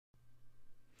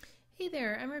Hey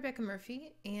there, I'm Rebecca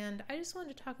Murphy, and I just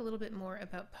wanted to talk a little bit more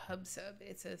about pubsub.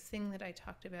 It's a thing that I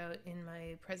talked about in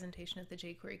my presentation at the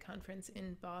jQuery conference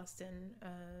in Boston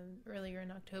earlier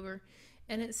in October,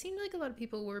 and it seemed like a lot of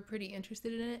people were pretty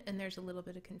interested in it, and there's a little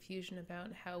bit of confusion about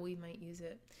how we might use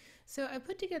it. So I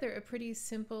put together a pretty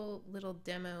simple little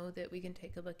demo that we can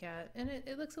take a look at, and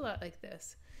it looks a lot like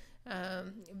this.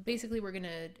 Basically, we're going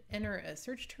to enter a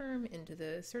search term into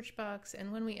the search box,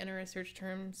 and when we enter a search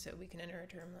term, so we can enter a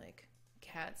term like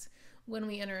cats, when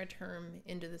we enter a term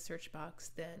into the search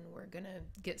box, then we're going to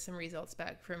get some results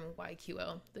back from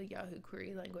YQL, the Yahoo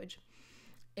query language.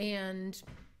 And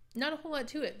not a whole lot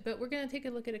to it, but we're going to take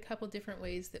a look at a couple different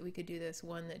ways that we could do this.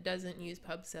 One that doesn't use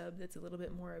pubsub, that's a little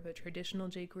bit more of a traditional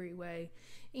jQuery way,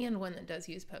 and one that does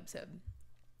use pubsub.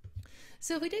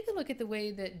 So if we take a look at the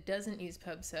way that doesn't use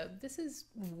pubsub, this is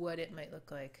what it might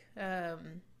look like.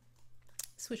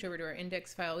 Switch over to our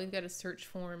index file. We've got a search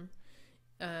form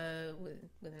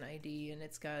with an ID, and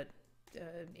it's got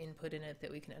input in it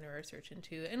that we can enter our search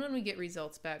into. And when we get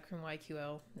results back from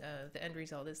YQL, the end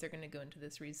result is they're going to go into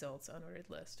this results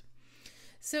unordered list.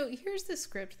 So here's the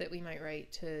script that we might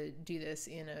write to do this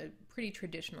in a pretty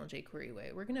traditional jQuery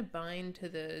way. We're going to bind to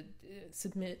the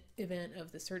submit event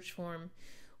of the search form.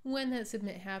 When that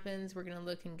submit happens, we're going to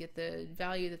look and get the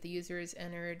value that the user has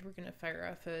entered. We're going to fire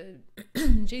off a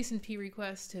JSON-P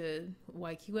request to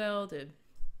YQL to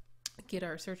get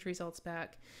our search results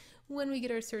back. When we get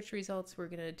our search results, we're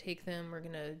going to take them, we're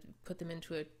going to put them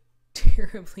into a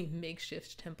terribly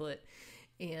makeshift template,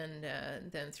 and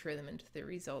then throw them into the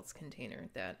results container,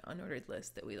 that unordered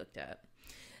list that we looked at.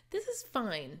 This is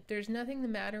fine. There's nothing the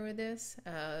matter with this.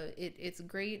 It's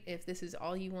great if this is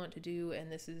all you want to do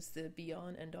and this is the be-all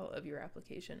and end-all of your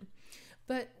application.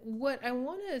 But what I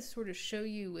want to sort of show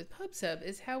you with pubsub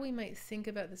is how we might think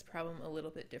about this problem a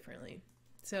little bit differently.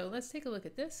 So let's take a look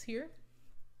at this here.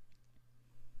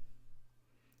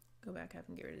 Go back up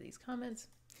and get rid of these comments.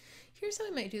 Here's how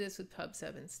we might do this with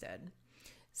pubsub instead.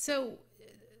 So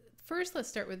first, let's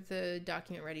start with the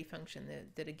document ready function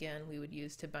that again we would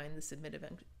use to bind the submit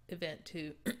event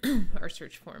to our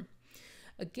search form.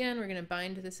 Again, we're going to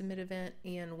bind to the submit event,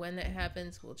 and when that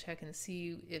happens, we'll check and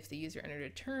see if the user entered a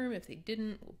term. If they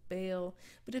didn't, we'll bail.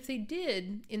 But if they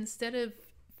did, instead of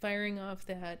firing off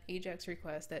that AJAX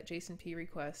request, that JSON-P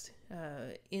request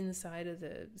inside of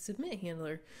the submit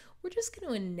handler, we're just going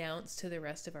to announce to the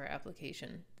rest of our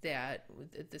application that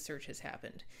the search has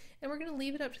happened. And we're going to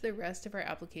leave it up to the rest of our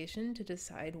application to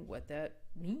decide what that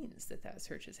means, that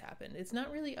search has happened. It's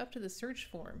not really up to the search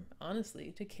form,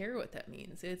 honestly, to care what that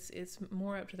means. It's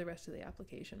more up to the rest of the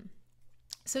application.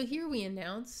 So here we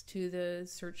announce to the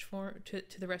search form,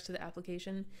 to the rest of the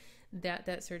application,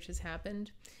 that search has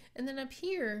happened. And then up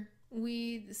here,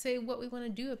 we say what we want to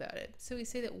do about it. So we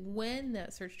say that when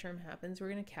that search term happens, we're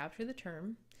going to capture the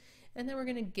term, and then we're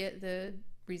going to get the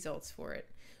results for it.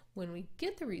 When we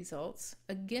get the results,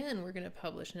 again, we're going to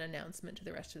publish an announcement to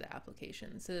the rest of the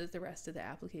application so that the rest of the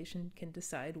application can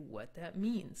decide what that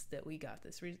means, that we got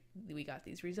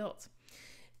these results.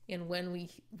 And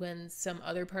when some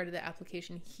other part of the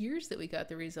application hears that we got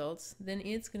the results, then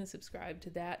it's going to subscribe to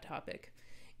that topic,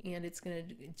 and it's going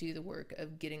to do the work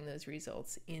of getting those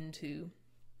results into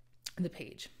the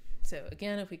page. So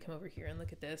again, if we come over here and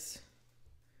look at this,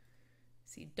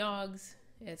 see dogs,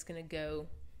 it's going to go,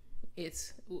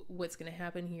 what's going to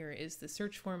happen here is the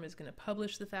search form is going to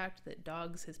publish the fact that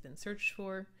dogs has been searched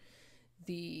for.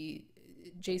 The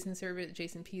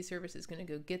JSON-P service is going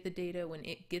to go get the data. When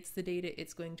it gets the data,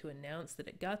 it's going to announce that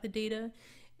it got the data,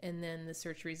 and then the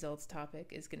search results topic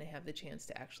is going to have the chance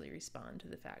to actually respond to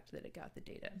the fact that it got the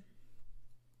data.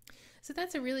 So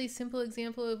that's a really simple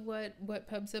example of what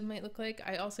pubsub might look like.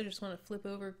 I also just want to flip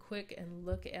over quick and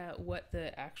look at what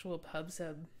the actual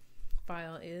pubsub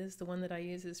file is. The one that I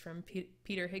use is from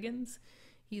Peter Higgins.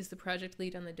 He's the project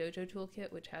lead on the Dojo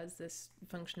toolkit, which has this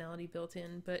functionality built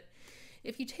in. But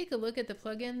if you take a look at the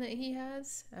plugin that he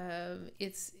has,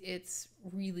 it's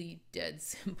really dead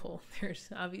simple. There's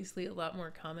obviously a lot more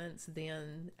comments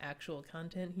than actual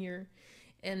content here.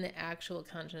 And the actual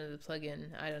content of the plugin,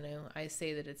 I don't know, I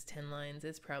say that it's 10 lines.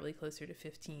 It's probably closer to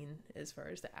 15 as far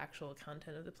as the actual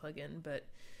content of the plugin, but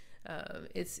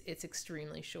it's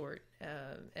extremely short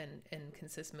and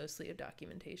consists mostly of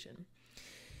documentation.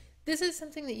 This is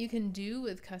something that you can do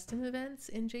with custom events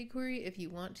in jQuery if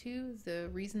you want to. The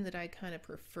reason that I kind of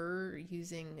prefer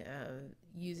using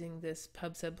this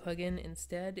pubsub plugin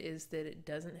instead is that it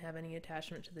doesn't have any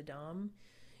attachment to the DOM.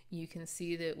 You can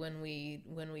see that when we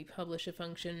publish a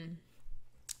function,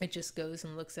 it just goes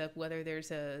and looks up whether there's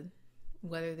a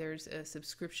whether there's a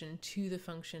subscription to the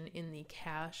function in the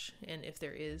cache, and if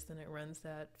there is, then it runs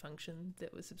that function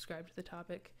that was subscribed to the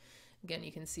topic. Again,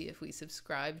 you can see if we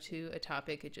subscribe to a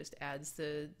topic, it just adds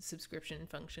the subscription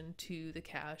function to the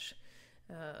cache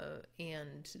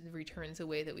and returns a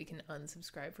way that we can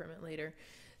unsubscribe from it later.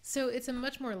 So it's a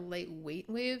much more lightweight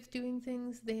way of doing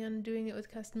things than doing it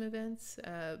with custom events,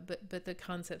 but the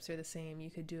concepts are the same.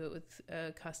 You could do it with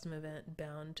a custom event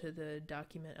bound to the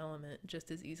document element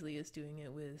just as easily as doing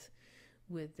it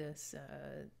with this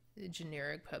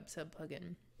generic pubsub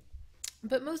plugin.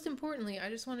 But most importantly, I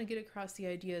just want to get across the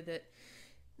idea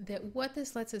that what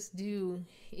this lets us do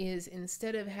is,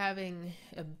 instead of having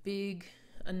a big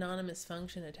anonymous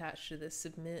function attached to the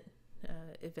submit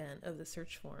event of the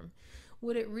search form,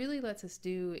 what it really lets us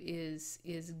do is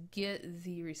get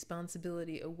the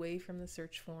responsibility away from the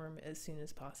search form as soon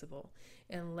as possible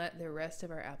and let the rest of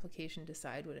our application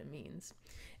decide what it means.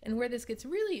 And where this gets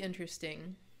really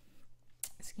interesting,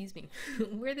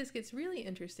 where this gets really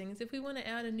interesting is if we want to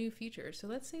add a new feature. So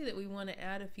let's say that we want to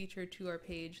add a feature to our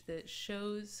page that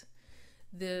shows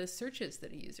the searches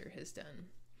that a user has done.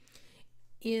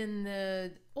 In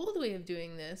the old way of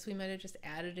doing this, we might have just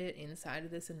added it inside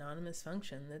of this anonymous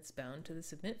function that's bound to the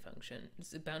submit function,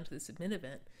 bound to the submit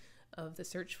event of the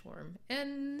search form.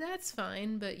 And that's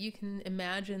fine, but you can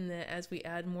imagine that as we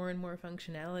add more and more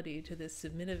functionality to this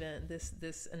submit event,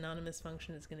 this anonymous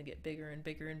function is going to get bigger and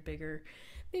bigger and bigger.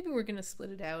 Maybe we're going to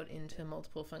split it out into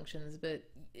multiple functions, but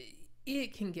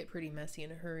it can get pretty messy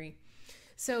in a hurry.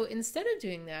 So instead of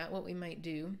doing that, what we might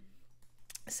do,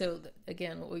 so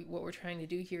again, what we're trying to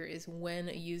do here is when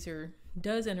a user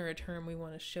does enter a term, we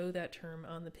want to show that term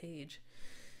on the page.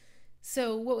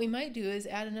 So what we might do is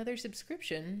add another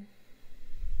subscription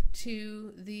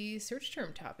to the search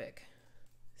term topic.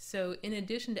 So in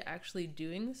addition to actually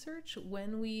doing the search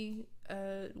when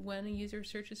a user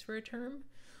searches for a term,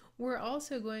 we're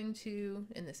also going to,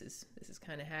 and this is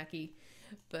kind of hacky,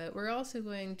 but we're also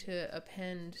going to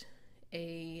append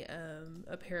a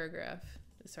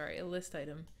list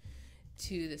item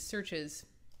to the searches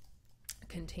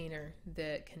container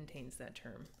that contains that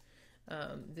term.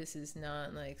 This is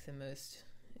not like the most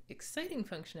exciting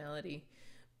functionality,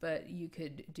 but you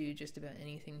could do just about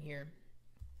anything here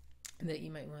that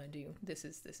you might want to do. This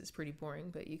is pretty boring,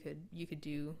 but you could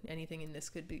do anything, and this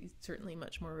could be certainly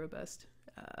much more robust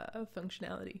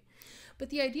functionality. But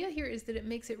the idea here is that it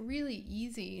makes it really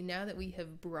easy, now that we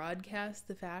have broadcast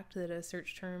the fact that a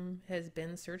search term has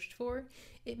been searched for,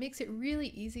 it makes it really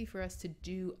easy for us to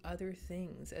do other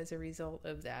things as a result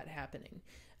of that happening.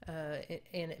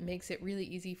 And it makes it really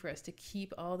easy for us to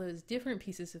keep all those different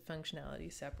pieces of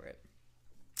functionality separate.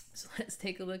 So let's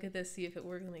take a look at this, see if it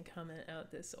works. Let me comment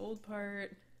out this old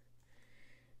part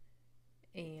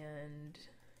and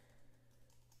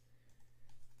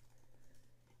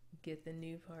get the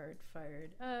new part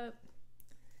fired up.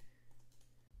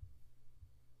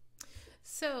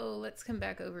 So let's come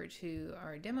back over to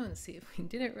our demo and see if we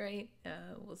did it right.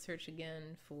 We'll search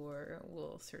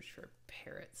for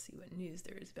parrots, see what news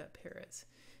there is about parrots.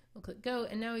 We'll click go,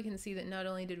 and now we can see that not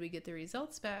only did we get the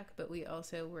results back, but we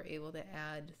also were able to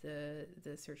add the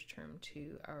search term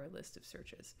to our list of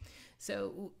searches.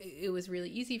 So it was really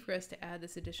easy for us to add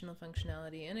this additional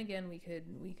functionality, and again, we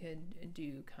could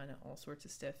do kind of all sorts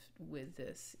of stuff with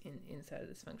this inside of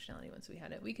this functionality once we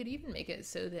had it. We could even make it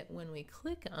so that when we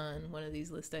click on one of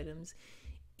these list items,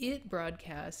 it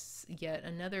broadcasts yet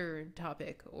another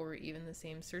topic, or even the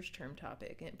same search term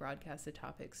topic. It broadcasts the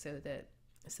topic so that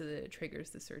it triggers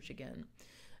the search again.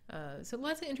 So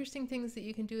lots of interesting things that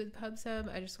you can do with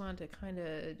pubsub. I just wanted to kind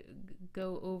of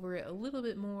go over it a little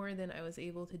bit more than I was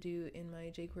able to do in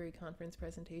my jQuery conference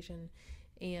presentation.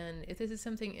 And if this is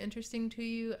something interesting to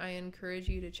you, I encourage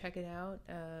you to check it out.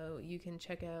 You can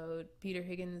check out Peter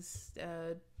Higgins'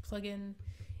 plugin.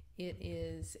 It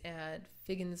is at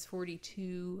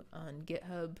Figgins42 on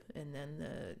GitHub, and then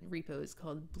the repo is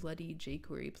called Bloody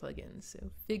jQuery Plugins. So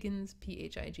Figgins,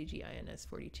 P-H-I-G-G-I-N-S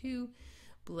 42,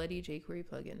 Bloody jQuery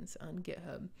Plugins on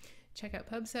GitHub. Check out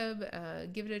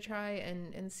pubsub, give it a try,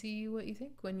 and see what you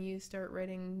think when you start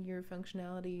writing your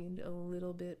functionality a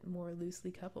little bit more loosely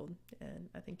coupled, and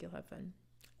I think you'll have fun.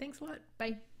 Thanks a lot.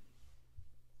 Bye.